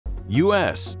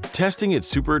U.S. testing its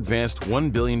super advanced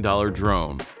 $1 billion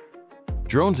drone.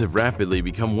 Drones have rapidly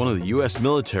become one of the U.S.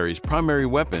 military's primary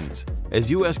weapons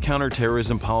as U.S.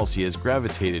 counterterrorism policy has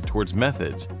gravitated towards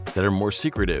methods that are more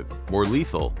secretive, more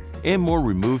lethal, and more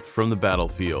removed from the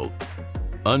battlefield.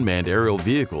 Unmanned aerial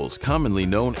vehicles, commonly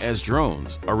known as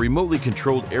drones, are remotely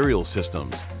controlled aerial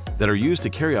systems that are used to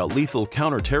carry out lethal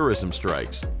counterterrorism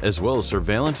strikes, as well as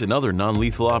surveillance and other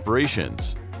non-lethal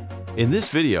operations. In this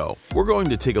video, we're going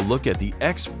to take a look at the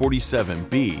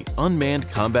X-47B Unmanned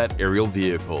Combat Aerial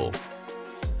Vehicle.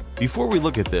 Before we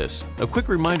look at this, a quick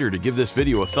reminder to give this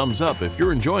video a thumbs up if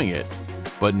you're enjoying it.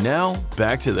 But now,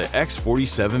 back to the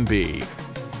X-47B.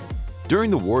 During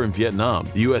the war in Vietnam,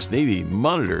 the U.S. Navy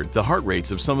monitored the heart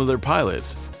rates of some of their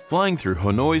pilots. Flying through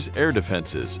Hanoi's air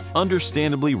defenses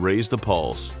understandably raised the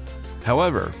pulse.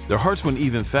 However, their hearts went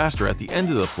even faster at the end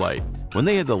of the flight when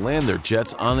they had to land their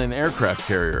jets on an aircraft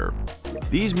carrier.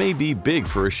 These may be big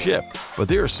for a ship, but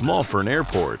they are small for an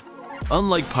airport.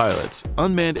 Unlike pilots,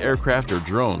 unmanned aircraft or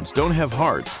drones don't have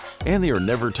hearts, and they are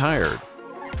never tired.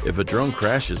 If a drone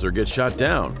crashes or gets shot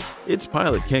down, its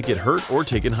pilot can't get hurt or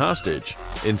taken hostage.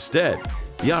 Instead,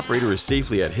 the operator is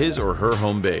safely at his or her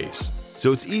home base,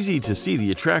 so it's easy to see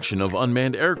the attraction of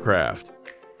unmanned aircraft.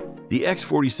 The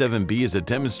X-47B is a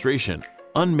demonstration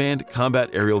unmanned combat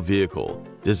aerial vehicle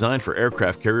designed for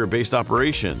aircraft carrier-based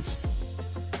operations.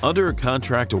 Under a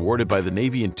contract awarded by the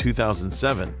Navy in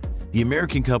 2007, the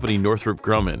American company Northrop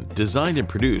Grumman designed and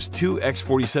produced two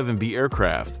X-47B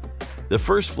aircraft. The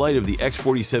first flight of the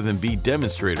X-47B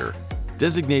demonstrator,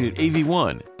 designated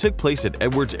AV-1, took place at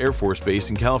Edwards Air Force Base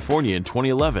in California in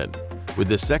 2011, with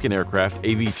the second aircraft,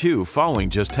 AV-2, following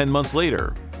just 10 months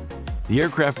later. The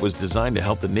aircraft was designed to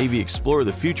help the Navy explore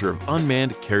the future of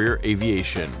unmanned carrier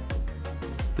aviation.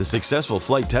 The successful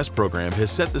flight test program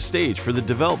has set the stage for the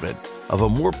development of a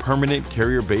more permanent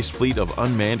carrier-based fleet of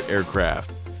unmanned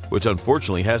aircraft, which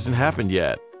unfortunately hasn't happened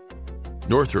yet.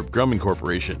 Northrop Grumman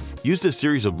Corporation used a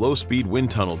series of low-speed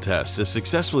wind tunnel tests to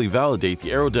successfully validate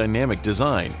the aerodynamic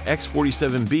design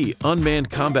X-47B Unmanned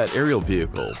Combat Aerial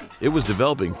Vehicle it was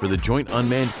developing for the Joint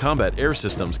Unmanned Combat Air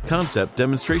Systems Concept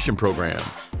Demonstration Program.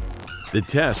 The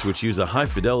tests, which use a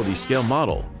high-fidelity scale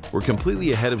model, were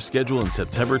completely ahead of schedule in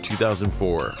September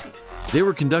 2004. They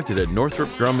were conducted at Northrop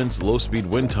Grumman's low-speed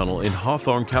wind tunnel in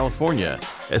Hawthorne, California,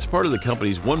 as part of the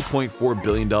company's $1.4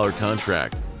 billion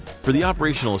contract for the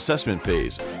operational assessment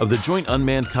phase of the Joint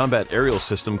Unmanned Combat Aerial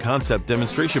System Concept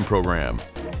Demonstration Program.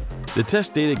 The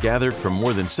test data gathered from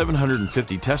more than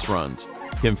 750 test runs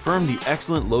confirmed the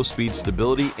excellent low-speed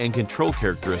stability and control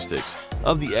characteristics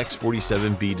of the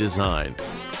X-47B design.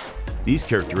 These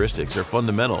characteristics are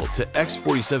fundamental to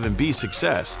X-47B's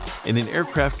success in an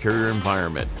aircraft carrier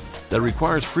environment that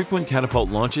requires frequent catapult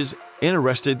launches and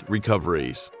arrested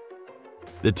recoveries.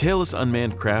 The tailless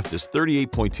unmanned craft is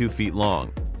 38.2 feet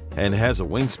long and has a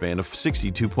wingspan of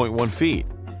 62.1 feet.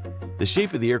 The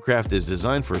shape of the aircraft is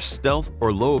designed for stealth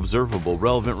or low observable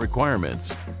relevant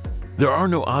requirements. There are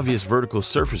no obvious vertical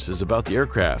surfaces about the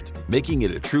aircraft, making it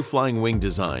a true flying wing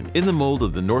design in the mold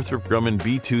of the Northrop Grumman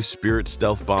B-2 Spirit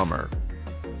stealth bomber.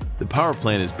 The power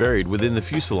plant is buried within the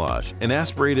fuselage and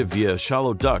aspirated via a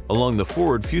shallow duct along the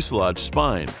forward fuselage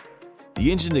spine.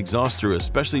 The engine exhausts through a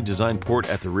specially designed port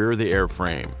at the rear of the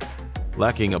airframe.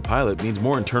 Lacking a pilot means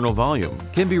more internal volume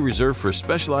can be reserved for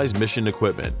specialized mission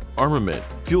equipment, armament,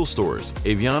 fuel stores,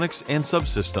 avionics, and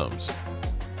subsystems.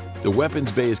 The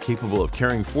weapons bay is capable of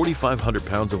carrying 4,500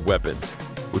 pounds of weapons,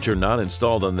 which are not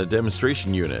installed on the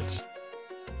demonstration units.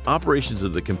 Operations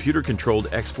of the computer-controlled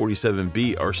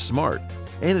X-47B are smart,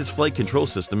 and its flight control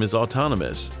system is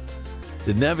autonomous.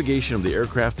 The navigation of the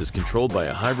aircraft is controlled by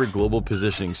a hybrid global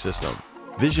positioning system,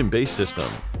 vision-based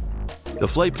system. The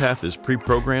flight path is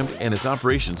pre-programmed and its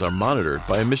operations are monitored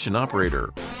by a mission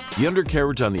operator. The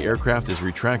undercarriage on the aircraft is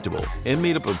retractable and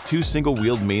made up of two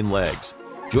single-wheeled main legs,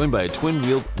 joined by a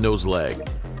twin-wheeled nose leg.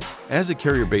 As a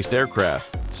carrier-based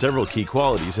aircraft, several key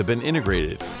qualities have been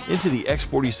integrated into the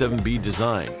X-47B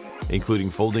design, including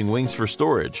folding wings for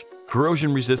storage,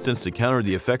 corrosion resistance to counter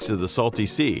the effects of the salty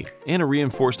sea, and a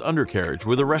reinforced undercarriage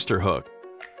with a rester hook.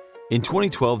 In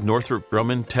 2012, Northrop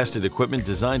Grumman tested equipment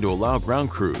designed to allow ground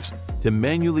crews to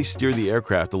manually steer the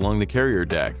aircraft along the carrier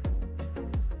deck.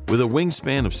 With a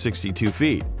wingspan of 62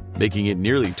 feet, making it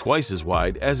nearly twice as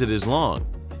wide as it is long,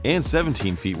 and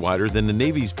 17 feet wider than the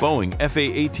Navy's Boeing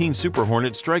FA-18 Super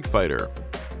Hornet strike fighter.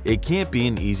 It can't be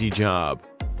an easy job.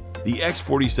 The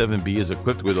X-47B is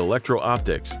equipped with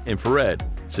electro-optics, infrared,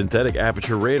 synthetic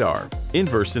aperture radar,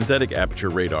 inverse synthetic aperture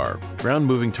radar, ground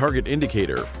moving target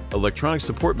indicator, electronic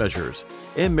support measures,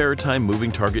 and maritime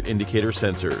moving target indicator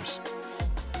sensors.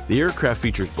 The aircraft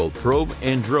features both probe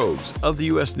and drogues of the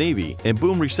U.S. Navy and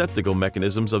boom receptacle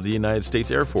mechanisms of the United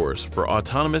States Air Force for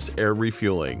autonomous air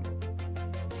refueling.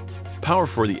 Power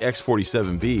for the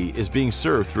X-47B is being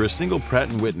served through a single Pratt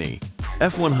 & Whitney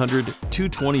F100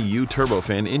 220U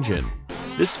turbofan engine.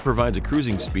 This provides a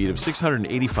cruising speed of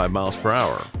 685 miles per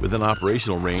hour with an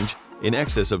operational range in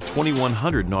excess of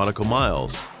 2,100 nautical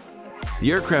miles.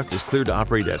 The aircraft is cleared to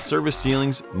operate at service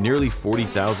ceilings nearly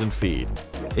 40,000 feet.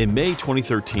 In May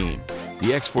 2013,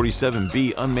 the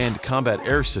X-47B Unmanned Combat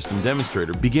Air System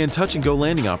demonstrator began touch-and-go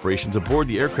landing operations aboard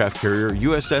the aircraft carrier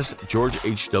USS George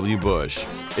H.W. Bush.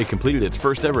 It completed its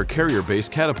first-ever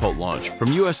carrier-based catapult launch from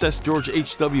USS George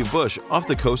H.W. Bush off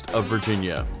the coast of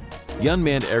Virginia. The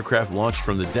unmanned aircraft launched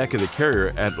from the deck of the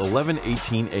carrier at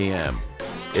 11:18 a.m.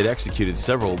 It executed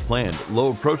several planned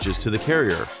low approaches to the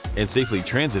carrier and safely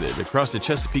transited across the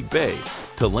Chesapeake Bay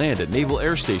to land at Naval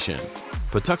Air Station,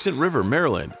 Patuxent River,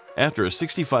 Maryland, after a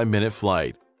 65-minute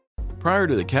flight. Prior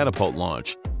to the catapult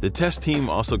launch, the test team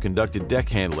also conducted deck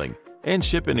handling and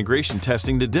ship integration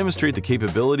testing to demonstrate the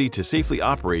capability to safely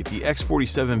operate the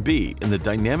X-47B in the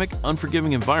dynamic,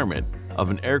 unforgiving environment of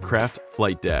an aircraft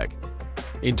flight deck.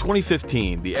 In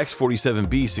 2015, the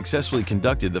X-47B successfully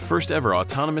conducted the first-ever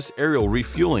autonomous aerial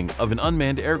refueling of an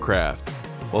unmanned aircraft.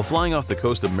 While flying off the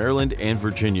coast of Maryland and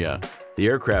Virginia, the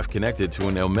aircraft connected to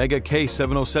an Omega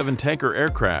K-707 tanker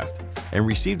aircraft and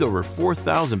received over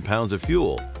 4,000 pounds of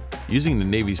fuel using the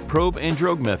Navy's probe and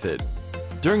drogue method.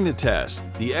 During the test,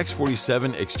 the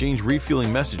X-47 exchanged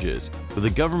refueling messages with a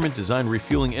government-designed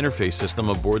refueling interface system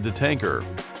aboard the tanker.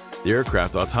 The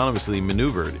aircraft autonomously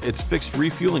maneuvered its fixed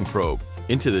refueling probe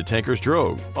into the tanker's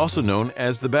drogue, also known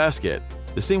as the basket,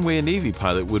 the same way a Navy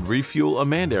pilot would refuel a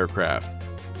manned aircraft.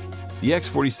 The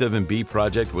X-47B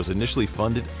project was initially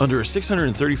funded under a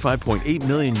 $635.8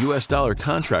 million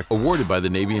contract awarded by the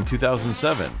Navy in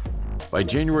 2007. By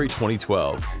January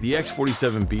 2012, the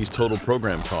X-47B's total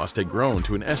program cost had grown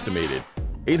to an estimated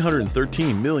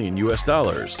 $813 million.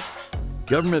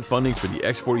 Government funding for the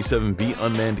X-47B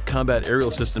Unmanned Combat Aerial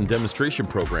System Demonstration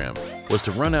Program was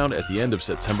to run out at the end of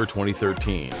September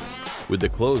 2013, with the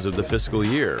close of the fiscal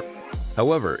year.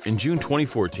 However, in June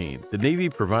 2014, the Navy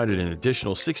provided an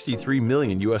additional $63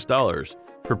 million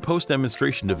for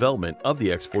post-demonstration development of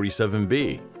the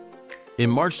X-47B. In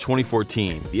March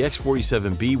 2014, the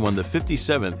X-47B won the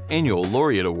 57th Annual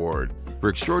Laureate Award for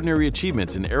Extraordinary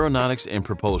Achievements in Aeronautics and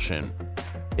Propulsion.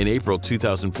 In April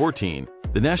 2014,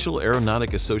 the National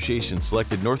Aeronautic Association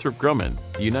selected Northrop Grumman,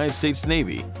 the United States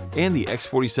Navy, and the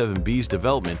X-47B's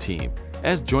development team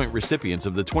as joint recipients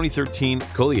of the 2013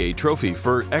 Collier Trophy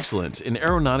for Excellence in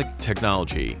Aeronautic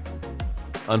Technology.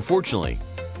 Unfortunately,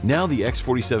 now the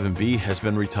X-47B has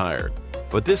been retired,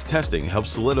 but this testing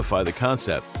helps solidify the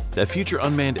concept that future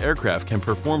unmanned aircraft can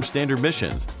perform standard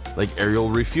missions like aerial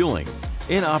refueling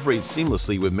and operate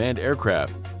seamlessly with manned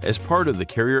aircraft as part of the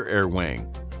Carrier Air Wing.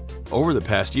 Over the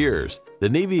past years, the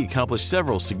Navy accomplished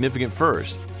several significant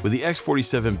firsts with the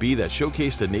X-47B that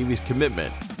showcased the Navy's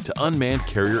commitment to unmanned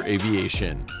carrier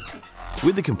aviation.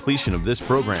 With the completion of this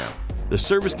program, the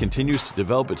service continues to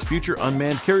develop its future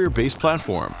unmanned carrier-based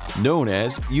platform, known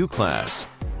as UCLASS.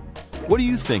 What do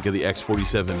you think of the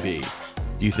X-47B?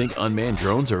 Do you think unmanned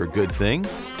drones are a good thing?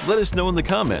 Let us know in the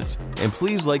comments, and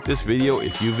please like this video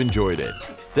if you've enjoyed it.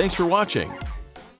 Thanks for watching!